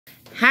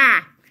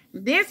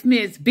This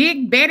Miss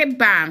Big Betty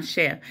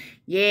Bombshell.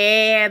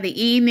 Yeah,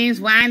 the evening's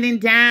winding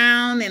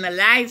down and the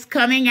lights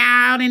coming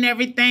out and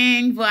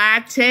everything. But I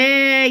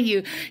tell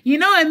you,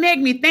 it made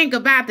me think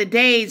about the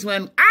days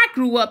when I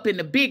grew up in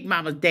the Big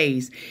Mama's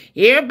days.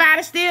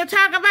 Everybody still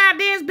talk about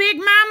these Big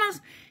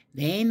Mamas?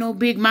 There ain't no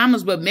Big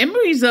Mamas, but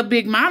memories of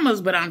Big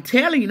Mamas. But I'm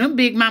telling you, them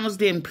Big Mamas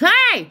didn't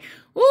play.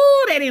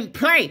 Ooh, they didn't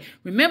play.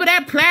 Remember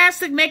that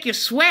plastic make you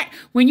sweat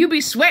when you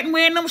be sweating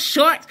wearing them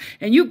shorts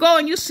and you go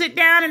and you sit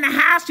down in the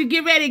house, you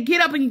get ready to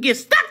get up and you get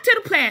stuck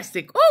to the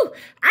plastic. Ooh,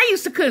 I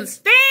used to couldn't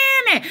stand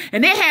it.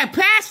 And they had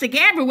plastic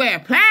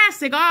everywhere,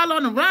 plastic all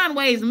on the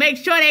runways to make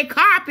sure that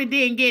carpet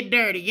didn't get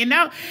dirty, And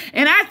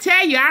I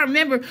tell you, I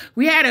remember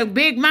we had a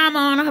Big Mama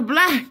on her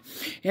block.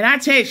 And I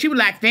tell you, she was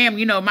like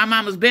family, my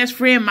mama's best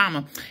friend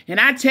mama. And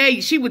I tell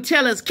you, she would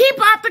tell us,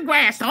 keep off the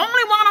grass, the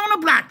only one on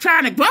the block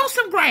trying to grow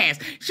some grass.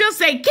 She'll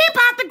say, keep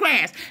out the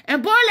grass.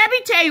 And boy, let me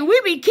tell you, we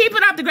be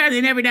keeping up the grass.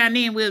 And every now and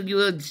then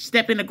we'll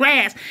step in the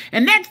grass.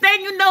 And next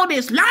thing you know,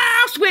 this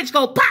loud switch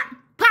go pop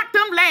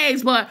them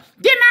legs. But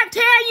didn't I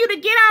tell you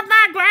to get off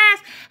my grass?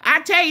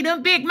 I tell you,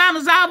 them Big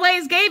Mamas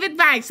always gave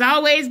advice.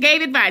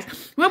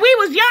 When we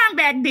was young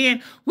back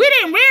then, we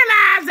didn't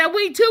realize that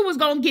we too was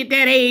going to get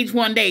that age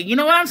one day. You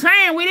know what I'm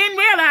saying? We didn't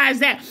realize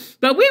that.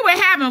 But we were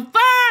having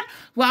fun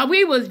while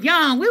we was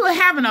young. We were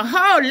having a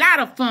whole lot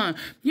of fun.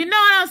 You know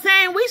what I'm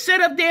saying? We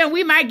sit up there and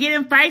we might get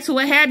in fights or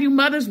what have you.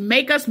 Mothers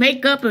make us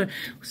make up. And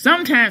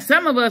sometimes,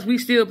 some of us, we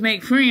still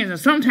make friends. And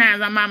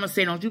sometimes our mama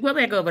say, don't you go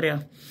back over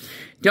there.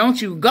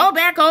 Don't you go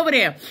back over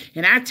there.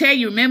 And I tell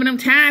you, remember them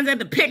times at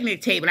the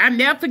picnic table. I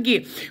never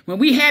forget when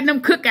we had them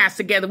cookouts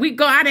together. We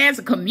go out as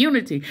a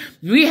community.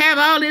 We have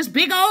all this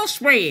big old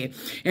spread.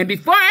 And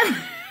before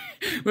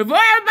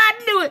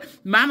everybody do it,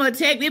 Mama will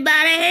take me by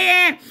the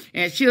hand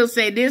and she'll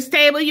say, this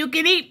table you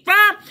can eat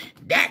from,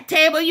 that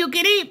table you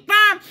can eat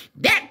from,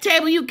 that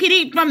table you can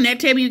eat from, that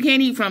table you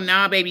can't eat from.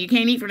 No, baby, you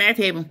can't eat from that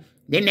table.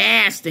 They're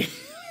nasty.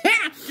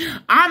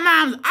 Our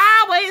moms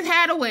always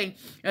had a way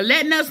of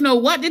letting us know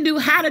what to do,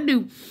 how to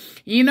do.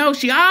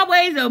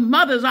 The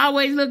mothers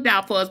always looked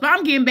out for us. But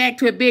I'm getting back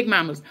to it, Big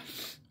Mamas.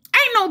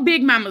 Ain't no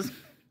Big Mamas.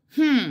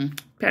 Trying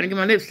to get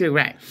my lipstick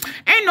right.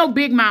 Ain't no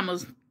Big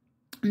Mamas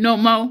no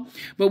more,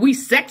 but we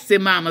sexy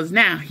mamas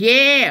now.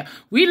 Yeah,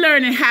 we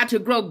learning how to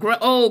grow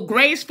old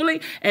gracefully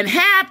and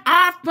have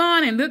our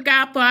fun and look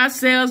out for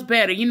ourselves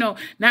better.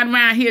 Not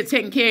around here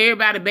taking care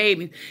of everybody's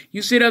babies.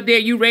 You sit up there,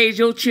 you raise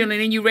your children,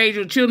 and you raise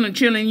your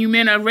children, you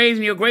men are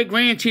raising your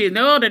great-grandchildren.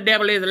 No, the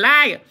devil is a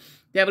liar.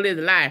 Devil is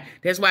a liar.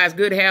 That's why it's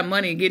good to have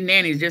money and get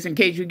nannies, just in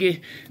case you get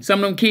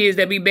some of them kids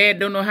that be bad,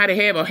 don't know how to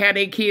have or have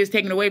their kids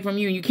taken away from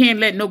you. You can't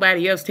let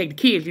nobody else take the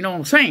kids, you know what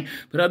I'm saying?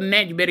 But other than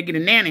that, you better get a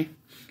nanny.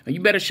 Or you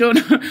better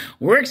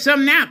work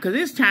something out because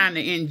it's time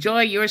to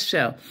enjoy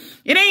yourself.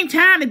 It ain't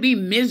time to be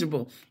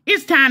miserable.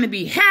 It's time to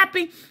be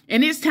happy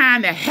and it's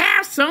time to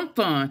have some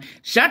fun.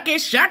 Shuck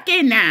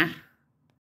it now.